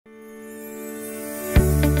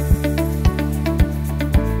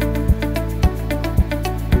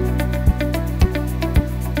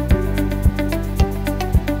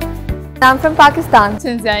I'm from Pakistan,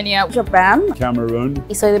 Tanzania, Japan, Cameroon,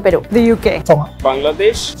 y soy de Perú. the UK,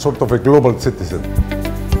 Bangladesh. sort of a global citizen.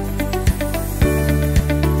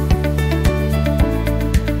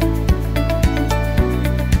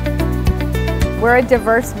 We're a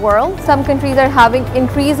diverse world. Some countries are having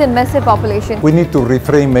increase in massive population. We need to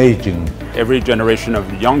reframe aging. Every generation of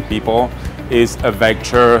young people is a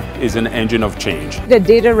vector, is an engine of change. the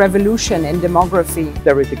data revolution in demography.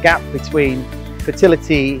 There is a gap between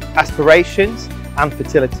fertility aspirations and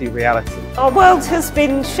fertility reality. Our world has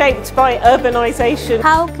been shaped by urbanisation.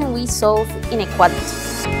 How can we solve inequality?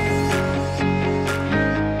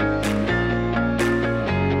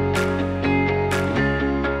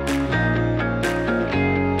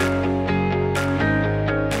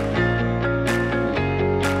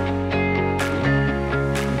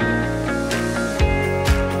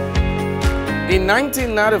 In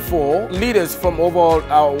 1994, leaders from over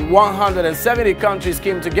 170 countries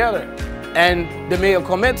came together and they made a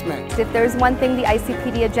commitment. If there's one thing the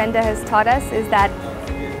ICPD agenda has taught us is that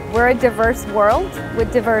we're a diverse world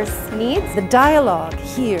with diverse needs. The dialogue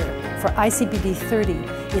here for ICPD 30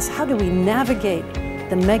 is how do we navigate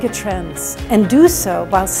the megatrends and do so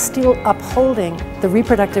while still upholding the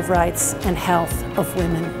reproductive rights and health of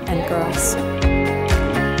women and girls.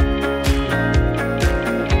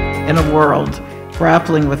 In a world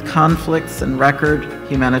grappling with conflicts and record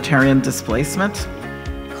humanitarian displacement,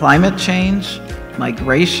 climate change,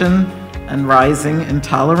 migration, and rising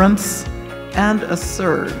intolerance, and a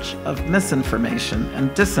surge of misinformation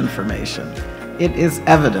and disinformation, it is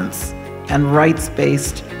evidence and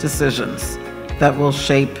rights-based decisions that will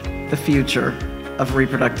shape the future of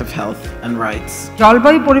reproductive health and rights.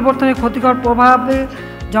 জলবায়ু পরিবর্তনের ক্ষতিকর প্রভাবে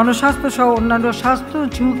জনস্বাস্থ্য সহ অন্যান্য স্বাস্থ্য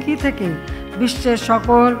ঝুঁকি থেকে বিশ্বের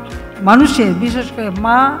সকল মানুষের বিশেষ করে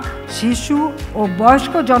মা, শিশু ও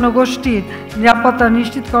বয়স্ক জনগোষ্ঠীর নিরাপত্তা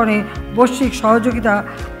নিশ্চিতকরণে বৈশ্বিক সহযোগিতা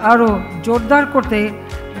আরও জোরদার করতে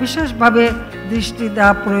বিশেষভাবে দৃষ্টি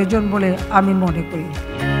দেওয়া প্রয়োজন বলে আমি মনে করি।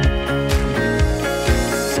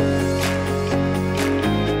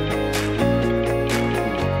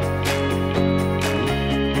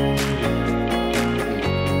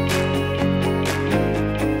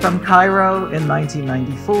 From Cairo in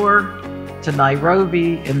 1994 to Nairobi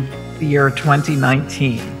in the year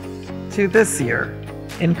 2019, to this year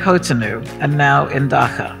in Cotonou and now in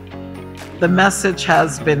Dhaka. The message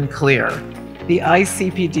has been clear. The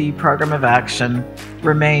ICPD program of action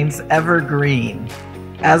remains evergreen,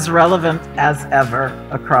 as relevant as ever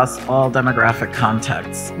across all demographic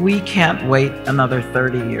contexts. We can't wait another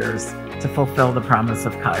 30 years to fulfill the promise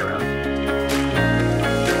of Cairo.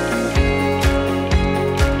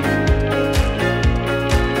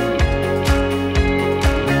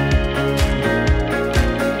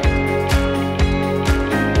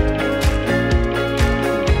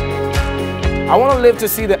 I want to live to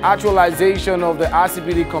see the actualization of the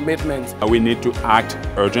ICPD commitment. We need to act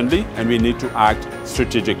urgently and we need to act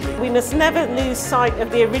strategically. We must never lose sight of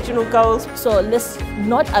the original goals. So let's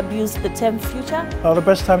not abuse the term future. The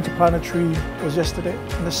best time to plant a tree was yesterday,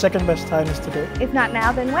 and the second best time is today. If not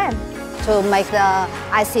now, then when? To make the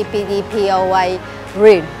ICPD POA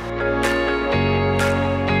real.